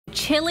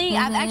chilly.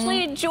 I've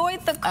actually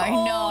enjoyed the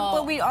cold,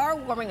 but we are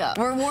warming up.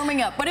 We're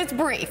warming up, but it's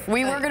brief.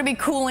 We were going to be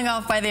cooling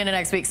off by the end of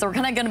next week, so we're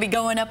kind of going to be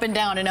going up and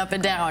down and up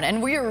and down.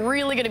 And we are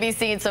really going to be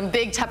seeing some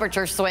big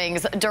temperature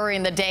swings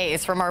during the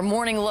days, from our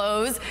morning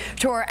lows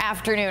to our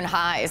afternoon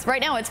highs.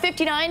 Right now, it's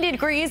 59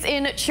 degrees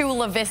in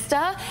Chula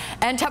Vista,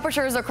 and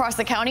temperatures across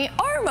the county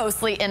are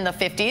mostly in the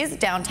 50s.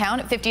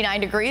 Downtown at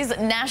 59 degrees.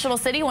 National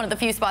City, one of the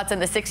few spots in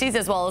the 60s,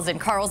 as well as in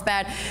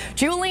Carlsbad.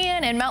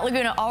 Julian and Mount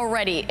Laguna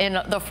already in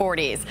the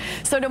 40s.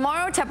 So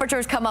tomorrow,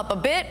 temperatures come up a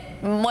bit.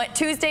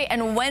 Tuesday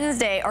and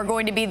Wednesday are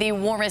going to be the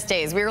warmest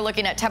days. We are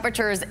looking at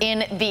temperatures in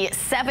the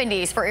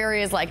 70s for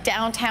areas like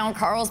downtown,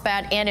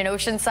 Carlsbad, and in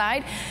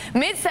Oceanside.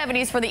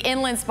 Mid-70s for the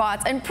inland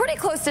spots, and pretty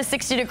close to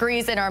 60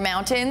 degrees in our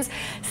mountains.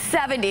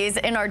 70s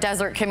in our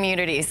desert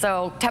communities.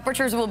 So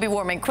temperatures will be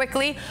warming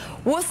quickly.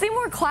 We'll see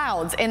more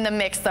clouds in the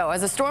mix, though,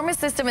 as a storm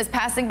system is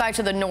passing by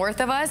to the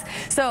north of us.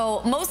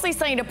 So mostly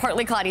sunny to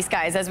partly cloudy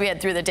skies as we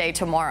head through the day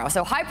tomorrow.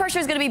 So high pressure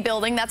is going to be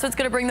building. That's what's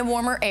going to bring the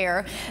warmer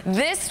air.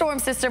 This storm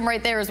system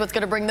right there is what's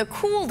going to bring the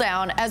cool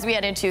down as we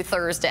head into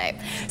Thursday.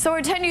 So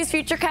our 10 News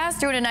Futurecast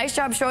doing a nice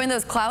job showing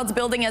those clouds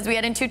building as we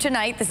head into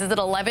tonight. This is at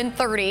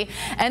 11:30,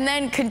 and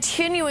then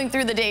continuing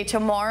through the day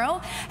tomorrow.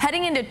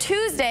 Heading into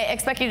Tuesday,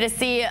 expecting to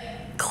see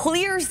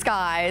clear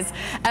skies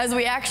as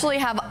we actually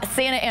have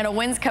Santa Ana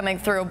winds coming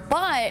through,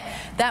 but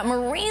that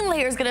marine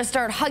layer is going to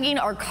start hugging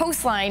our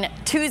coastline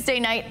Tuesday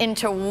night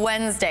into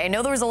Wednesday. I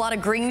know there was a lot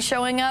of green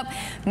showing up,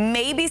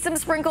 maybe some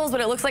sprinkles,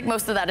 but it looks like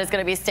most of that is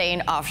going to be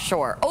staying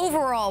offshore.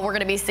 Overall, we're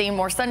going to be seeing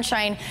more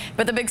sunshine,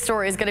 but the big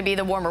story is going to be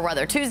the warmer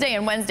weather. Tuesday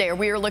and Wednesday,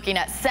 we are looking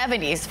at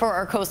 70s for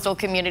our coastal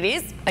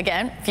communities.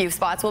 Again, few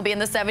spots will be in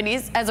the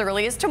 70s as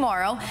early as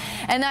tomorrow.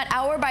 And that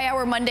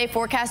hour-by-hour Monday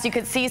forecast, you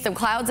could see some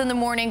clouds in the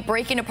morning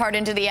breaking apart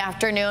into the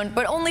afternoon,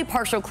 but only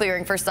partial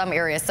clearing for some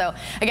areas. So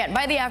again,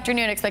 by the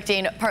afternoon,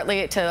 expecting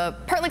partly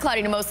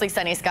cloudy to mostly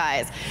sunny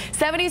skies.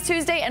 70s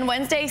Tuesday and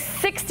Wednesday,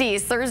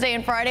 60s Thursday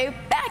and Friday,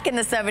 back in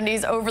the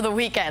 70s over the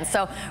weekend.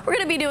 So we're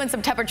going to be doing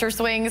some temperature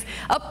swings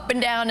up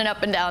and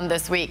down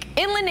this week.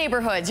 Inland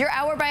neighborhoods, your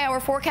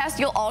hour-by-hour forecast,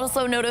 you'll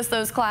also notice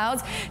those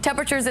clouds.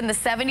 Temperatures in the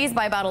 70s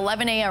by about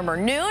 11 a.m. or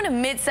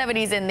noon,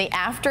 mid-70s in the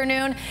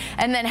afternoon,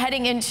 and then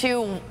heading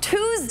into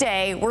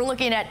Tuesday, we're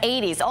looking at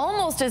 80s,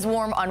 almost as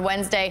warm on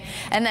Wednesday.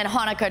 And then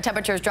Hanukkah,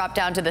 temperatures drop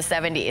down to the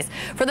 70s.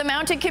 For the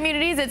mountain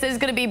communities, it is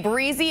going to be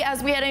breezy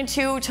as we head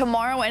into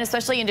tomorrow and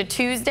especially into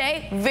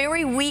Tuesday.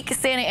 Very weak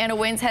Santa Ana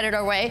winds headed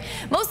our way,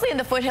 mostly in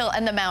the foothill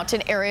and the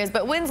mountain areas,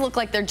 but winds look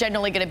like they're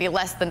generally going to be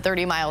less than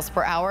 30 miles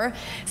per hour.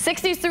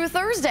 60s through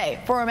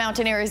Thursday for our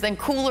mountain areas, then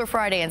cooler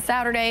Friday and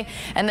Saturday,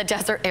 and the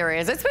desert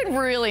areas. It's been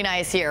really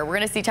nice here. We're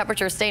going to see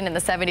temperatures staying in the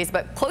 70s,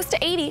 but close to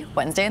 80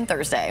 Wednesday and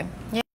Thursday.